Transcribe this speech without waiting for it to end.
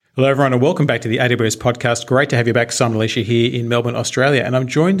Hello, everyone, and welcome back to the AWS podcast. Great to have you back, Simon Alicia here in Melbourne, Australia. And I'm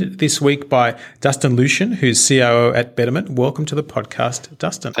joined this week by Dustin Lucian, who's COO at Betterment. Welcome to the podcast,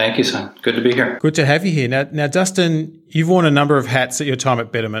 Dustin. Thank you, Simon. Good to be here. Good to have you here. Now, Dustin, you've worn a number of hats at your time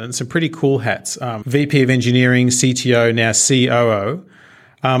at Betterment, and some pretty cool hats. VP of Engineering, CTO, now COO.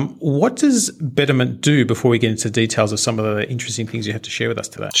 What does Betterment do before we get into details of some of the interesting things you have to share with us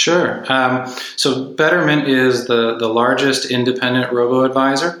today? Sure. So Betterment is the largest independent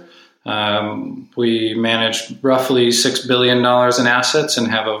robo-advisor. We manage roughly $6 billion in assets and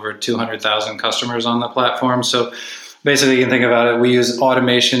have over 200,000 customers on the platform. So basically, you can think about it, we use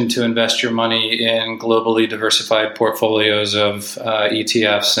automation to invest your money in globally diversified portfolios of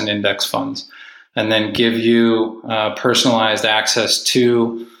ETFs and index funds, and then give you personalized access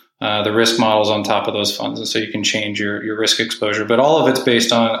to the risk models on top of those funds. And so you can change your risk exposure, but all of it's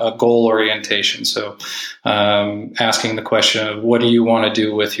based on a goal orientation. So asking the question of what do you want to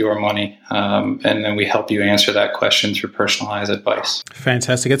do with your money? And then we help you answer that question through personalized advice.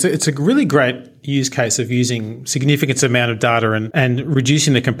 Fantastic. It's a really great use case of using significant amount of data and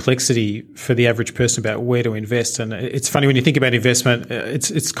reducing the complexity for the average person about where to invest. And it's funny when you think about investment,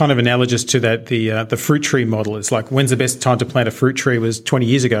 it's kind of analogous to that the fruit tree model. It's like, when's the best time to plant a fruit tree was 20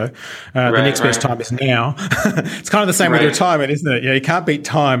 years ago. The next best time is now. It's kind of the same with retirement, isn't it? Yeah, you can't beat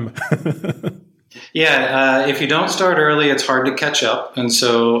time. Yeah, if you don't start early, it's hard to catch up. And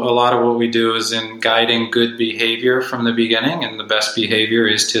so a lot of what we do is in guiding good behavior from the beginning. And the best behavior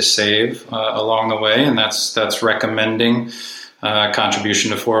is to save along the way. And that's recommending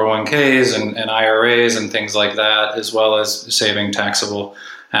contribution to 401ks and IRAs and things like that, as well as saving taxable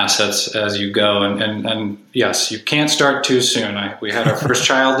assets as you go. And yes, you can't start too soon. We had our first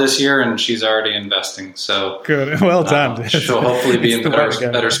child this year and she's already investing. So good. Well done. She'll hopefully be in a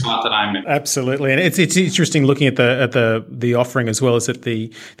better spot than I'm in. Absolutely. And it's interesting looking at the offering as well as at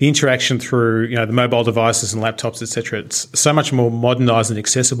the interaction through, the mobile devices and laptops, et cetera. It's so much more modernized and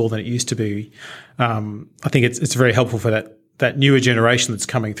accessible than it used to be. I think it's very helpful for that newer generation that's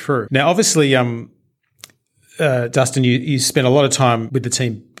coming through. Now, obviously, Dustin, you spent a lot of time with the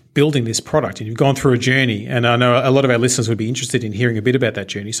team building this product, and you've gone through a journey. And I know a lot of our listeners would be interested in hearing a bit about that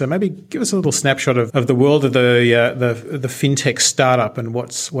journey. So maybe give us a little snapshot of the world of the fintech startup and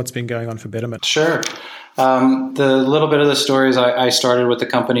what's been going on for Betterment. Sure. The little bit of the story is I started with the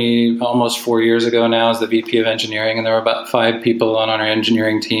company almost 4 years ago now as the VP of Engineering, and there were about 5 people on our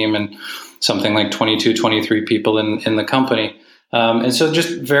engineering team and something like 22, 23 people in the company. And so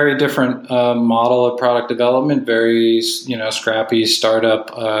just very different model of product development, very, scrappy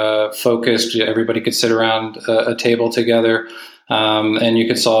startup focused. Everybody could sit around a table together and you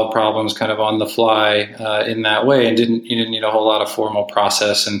could solve problems kind of on the fly in that way, and you didn't need a whole lot of formal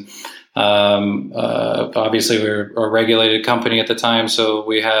process. And obviously we were a regulated company at the time, so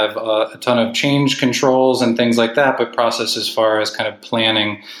we have a ton of change controls and things like that, but process as far as kind of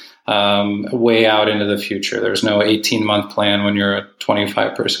planning way out into the future. There's no 18-month plan when you're a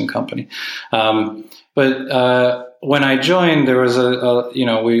 25-person company. But when I joined, there was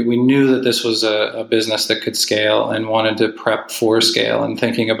we knew that this was a business that could scale and wanted to prep for scale. And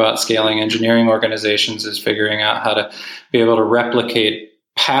thinking about scaling engineering organizations is figuring out how to be able to replicate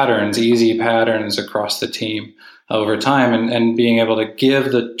easy patterns across the team over time, and being able to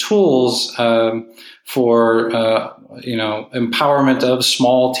give the tools for empowerment of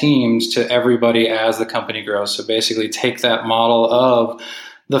small teams to everybody as the company grows. So basically take that model of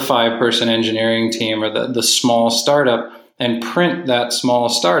the 5-person engineering team or the small startup and print that small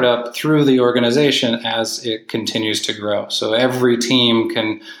startup through the organization as it continues to grow. So every team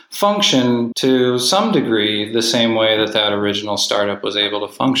can function to some degree the same way that original startup was able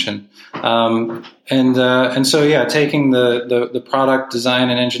to function. And so taking the product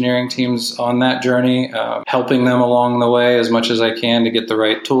design and engineering teams on that journey, helping them along the way as much as I can to get the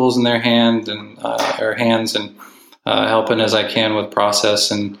right tools in their hands and helping as I can with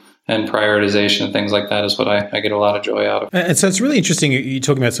process and prioritization and things like that is what I get a lot of joy out of. And so it's really interesting you're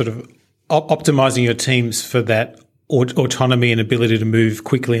talking about sort of optimizing your teams for that autonomy and ability to move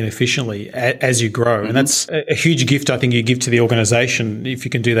quickly and efficiently as you grow. Mm-hmm. And that's a huge gift I think you give to the organization if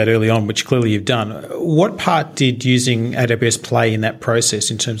you can do that early on, which clearly you've done. What part did using AWS play in that process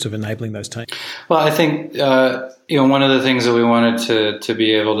in terms of enabling those teams? Well, I think one of the things that we wanted to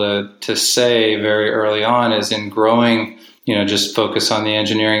be able to say very early on is in growing, just focus on the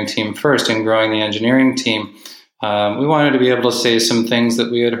engineering team first. And growing the engineering team, we wanted to be able to say some things that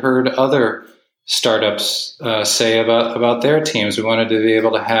we had heard other startups say about their teams. We wanted to be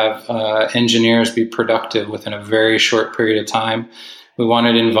able to have engineers be productive within a very short period of time. We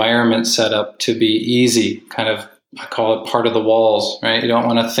wanted environment set up to be easy, kind of I call it part of the walls, right? You don't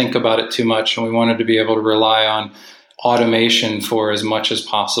want to think about it too much. And we wanted to be able to rely on automation for as much as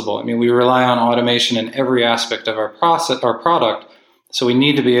possible. I mean, we rely on automation in every aspect of our process, our product. So we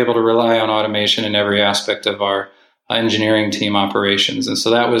need to be able to rely on automation in every aspect of our engineering team operations. And so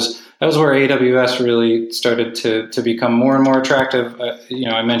that was where AWS really started to become more and more attractive.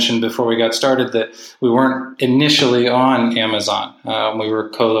 I mentioned before we got started that we weren't initially on Amazon. We were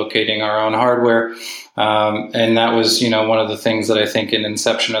co-locating our own hardware. And that was, one of the things that I think in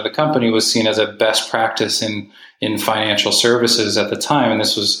inception of the company was seen as a best practice in financial services at the time. And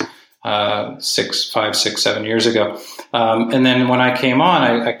this was 5, 6, 7 years ago. And then when I came on,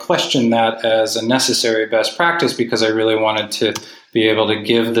 I questioned that as a necessary best practice because I really wanted to be able to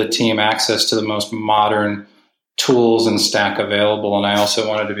give the team access to the most modern tools and stack available. And I also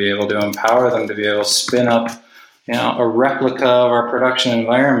wanted to be able to empower them to be able to spin up, a replica of our production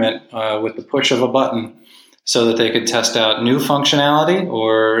environment with the push of a button so that they could test out new functionality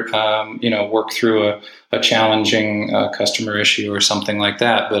or, work through a challenging customer issue or something like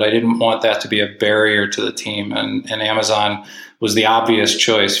that. But I didn't want that to be a barrier to the team. And Amazon was the obvious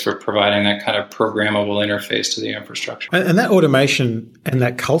choice for providing that kind of programmable interface to the infrastructure. And that automation and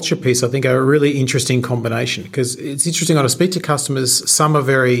that culture piece, I think, are a really interesting combination because it's interesting when I speak to customers, some are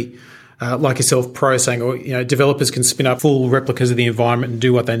very like yourself, pro, saying, developers can spin up full replicas of the environment and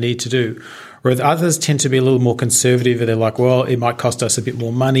do what they need to do. Whereas others tend to be a little more conservative. They're like, well, it might cost us a bit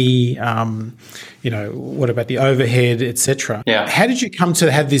more money. What about the overhead, etc. Yeah. How did you come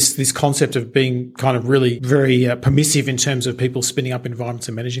to have this concept of being kind of really very permissive in terms of people spinning up environments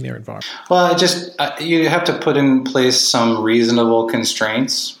and managing their environment? Well, you have to put in place some reasonable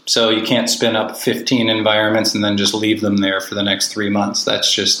constraints. So you can't spin up 15 environments and then just leave them there for the next 3 months.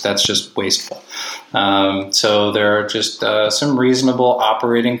 That's just wasteful. So there are just some reasonable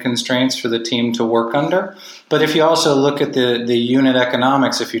operating constraints for the team to work under. But if you also look at the unit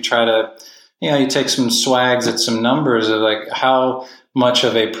economics, if you try to, you take some swags at some numbers of like how much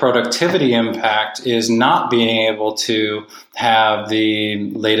of a productivity impact is not being able to have the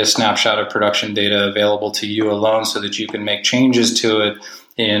latest snapshot of production data available to you alone so that you can make changes to it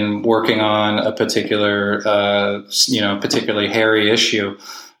in working on a particular, particularly hairy issue.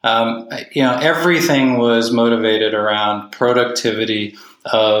 Everything was motivated around productivity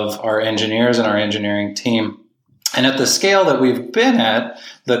of our engineers and our engineering team. And at the scale that we've been at,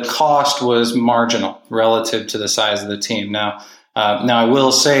 the cost was marginal relative to the size of the team. Now I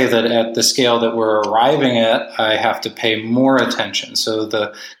will say that at the scale that we're arriving at, I have to pay more attention. So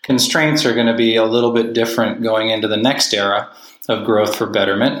the constraints are going to be a little bit different going into the next era of growth for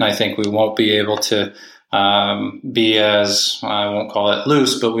Betterment. And I think we won't be able to be as, I won't call it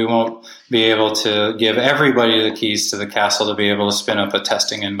loose, but we won't be able to give everybody the keys to the castle to be able to spin up a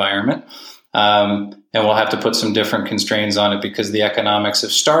testing environment. And we'll have to put some different constraints on it because the economics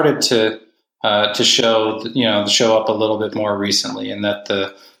have started to show up a little bit more recently, and that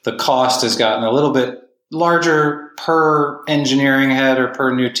the cost has gotten a little bit larger per engineering head or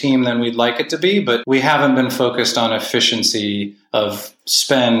per new team than we'd like it to be, but we haven't been focused on efficiency of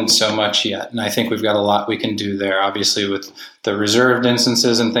spend so much yet. And I think we've got a lot we can do there, obviously with the reserved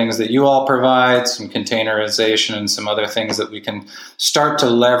instances and things that you all provide, some containerization and some other things that we can start to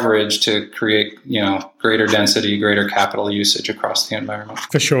leverage to create, greater density, greater capital usage across the environment.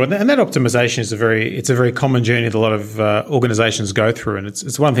 For sure. And that optimization is a very common journey that a lot of organizations go through. And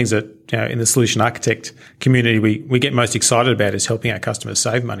it's one of the things that, in the solution architect community, we get most excited about is helping our customers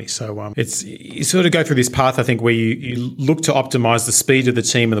save money. So you sort of go through this path, I think, where you look to optimize the speed of the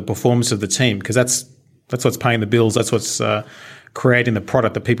team and the performance of the team, because that's what's paying the bills. That's what's creating the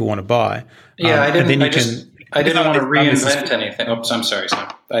product that people want to buy. Yeah, I didn't want to reinvent anything. Oops, I'm sorry.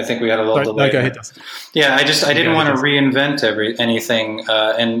 I think we had a little delay. No, go ahead, Dustin. Yeah, I didn't want to reinvent anything.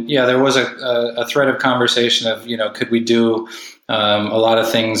 And there was a thread of conversation of, could we do a lot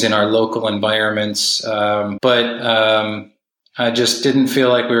of things in our local environments, but I just didn't feel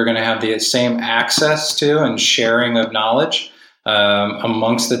like we were going to have the same access to and sharing of knowledge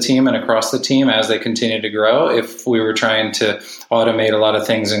amongst the team and across the team as they continue to grow if we were trying to automate a lot of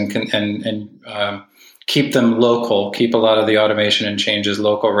things and keep them local, keep a lot of the automation and changes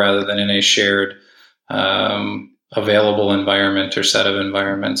local rather than in a shared available environment or set of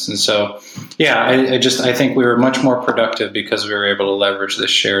environments. And so, I think we were much more productive because we were able to leverage this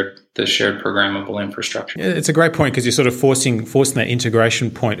shared programmable infrastructure. Yeah, it's a great point because you're sort of forcing that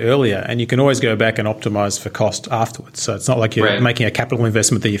integration point earlier, and you can always go back and optimize for cost afterwards. So it's not like you're making a capital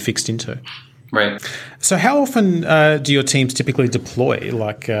investment that you're fixed into. Right. So how often do your teams typically deploy?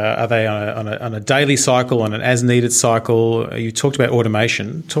 Like, are they on a daily cycle, on an as-needed cycle? You talked about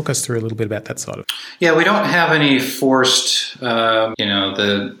automation. Talk us through a little bit about that side of it. Yeah, we don't have any forced,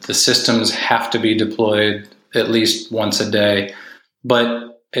 the systems have to be deployed at least once a day.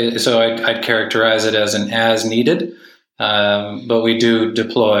 But so I'd characterize it as an as-needed. But we do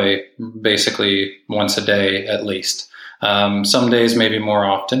deploy basically once a day at least. Some days maybe more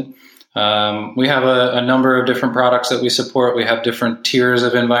often. We have a number of different products that we support. We have different tiers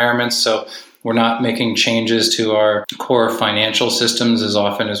of environments. So we're not making changes to our core financial systems as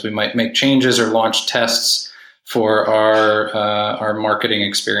often as we might make changes or launch tests for our marketing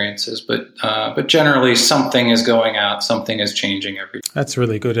experiences, but generally something is going out, something is changing every day. That's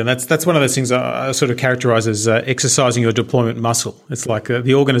really good, and that's one of those things I sort of characterize as exercising your deployment muscle. It's like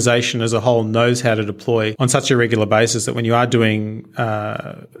the organization as a whole knows how to deploy on such a regular basis that when you are doing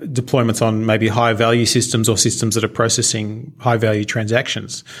deployments on maybe high value systems or systems that are processing high value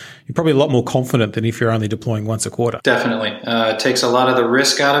transactions, you're probably a lot more confident than if you're only deploying once a quarter. Definitely, it takes a lot of the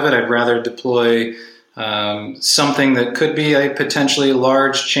risk out of it. I'd rather deploy something that could be a potentially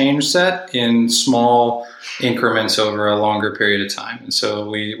large change set in small increments over a longer period of time. And so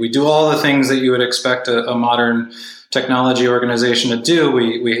we do all the things that you would expect a modern technology organization to do.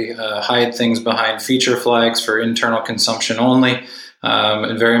 We hide things behind feature flags for internal consumption only,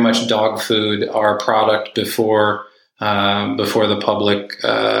 and very much dog food our product before the public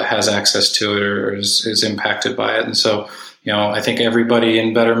has access to it or is impacted by it. And so I think everybody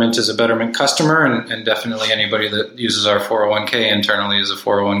in Betterment is a Betterment customer, and definitely anybody that uses our 401k internally is a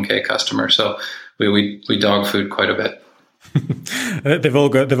 401k customer. So we dog food quite a bit. They've all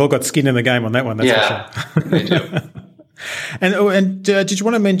got skin in the game on that one. That's for sure. They do. And did you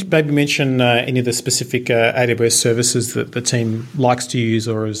want to mention any of the specific AWS services that the team likes to use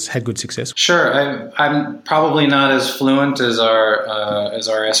or has had good success with? Sure. I'm probably not as fluent as our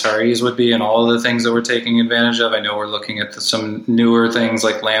SREs would be in all of the things that we're taking advantage of. I know we're looking at some newer things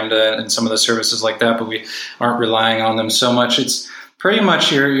like Lambda and some of the services like that, but we aren't relying on them so much. It's pretty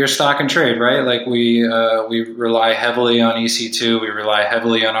much your stock and trade, right? Like we rely heavily on EC2, we rely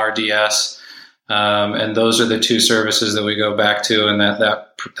heavily on RDS. And those are the two services that we go back to, and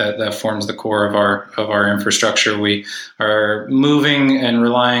that forms the core of our infrastructure. We are moving and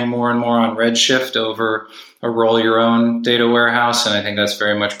relying more and more on Redshift over a roll your own data warehouse, and I think that's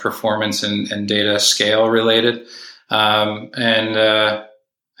very much performance and data scale related.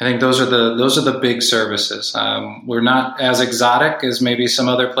 I think those are the big services. We're not as exotic as maybe some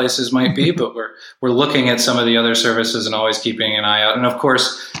other places might be, but we're looking at some of the other services and always keeping an eye out. And of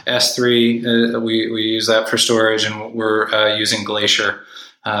course, S3 we use that for storage, and we're using Glacier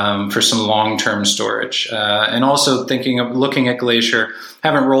for some long-term storage. And also looking at Glacier,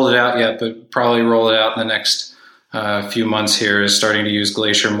 haven't rolled it out yet, but probably roll it out in the next few months here, is starting to use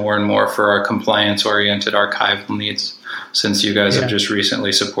Glacier more and more for our compliance-oriented archival needs, since you guys have just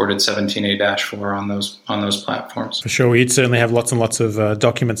recently supported 17A-4 on those platforms. For sure. You'd certainly have lots and lots of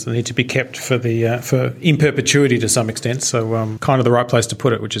documents that need to be kept for in perpetuity to some extent. So kind of the right place to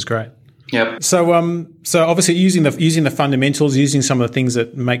put it, which is great. Yep. So obviously using the fundamentals, using some of the things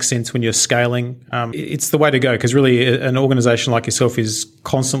that make sense when you're scaling, it's the way to go, because really an organization like yourself is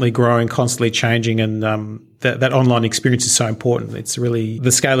constantly growing, constantly changing, and that online experience is so important. It's really the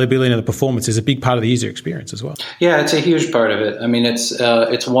scalability and the performance is a big part of the user experience as well. Yeah, it's a huge part of it. I mean,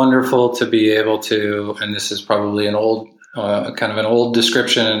 it's wonderful to be able to, and this is probably an old kind of an old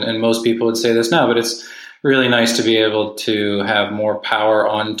description, and most people would say this now, but it's really nice to be able to have more power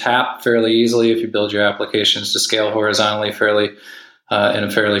on tap fairly easily if you build your applications to scale horizontally in a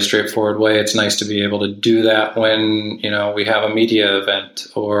fairly straightforward way. It's nice to be able to do that when we have a media event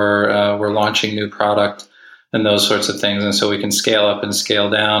or we're launching new product and those sorts of things. And so we can scale up and scale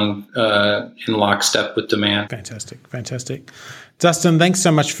down in lockstep with demand. Fantastic. Dustin, thanks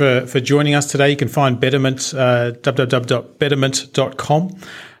so much for joining us today. You can find Betterment, www.betterment.com.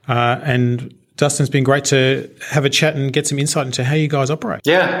 And Dustin, it's been great to have a chat and get some insight into how you guys operate.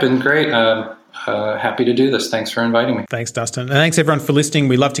 Yeah, been great. Happy to do this. Thanks for inviting me. Thanks, Dustin. And thanks, everyone, for listening.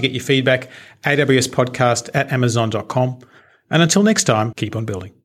 We love to get your feedback, awspodcast@amazon.com. And until next time, keep on building.